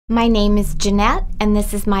My name is Jannett, and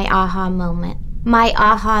this is my aha moment. My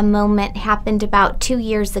aha moment happened about 2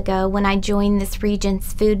 years ago when I joined this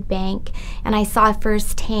Region's food bank, and I saw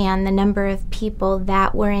firsthand the number of people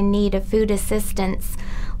that were in need of food assistance,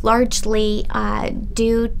 largely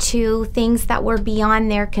due to things that were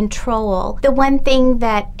beyond their control. The one thing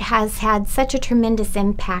that has had such a tremendous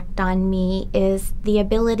impact on me is the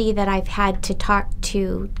ability that I've had to talk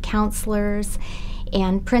to counselors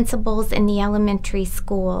and principals in the elementary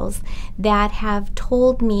schools that have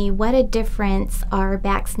told me what a difference our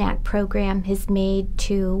Back Snack program has made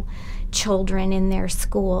to children in their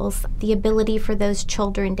schools. The ability for those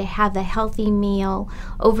children to have a healthy meal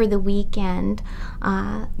over the weekend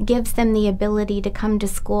gives them the ability to come to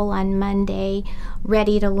school on Monday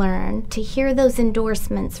ready to learn. To hear those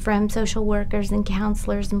endorsements from social workers and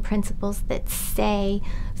counselors and principals that say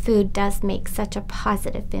food does make such a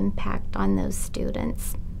positive impact on those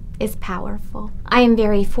students is powerful. I am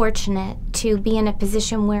very fortunate to be in a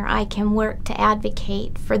position where I can work to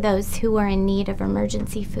advocate for those who are in need of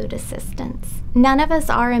emergency food assistance. None of us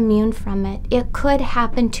are immune from it. It could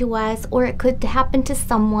happen to us, or it could happen to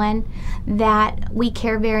someone that we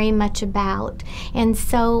care very much about. And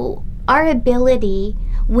so our ability,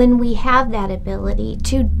 when we have that ability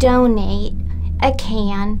to donate a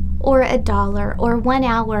can or $1 or 1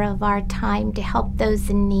 hour of our time to help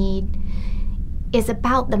those in need, is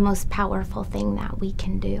about the most powerful thing that we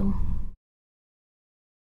can do.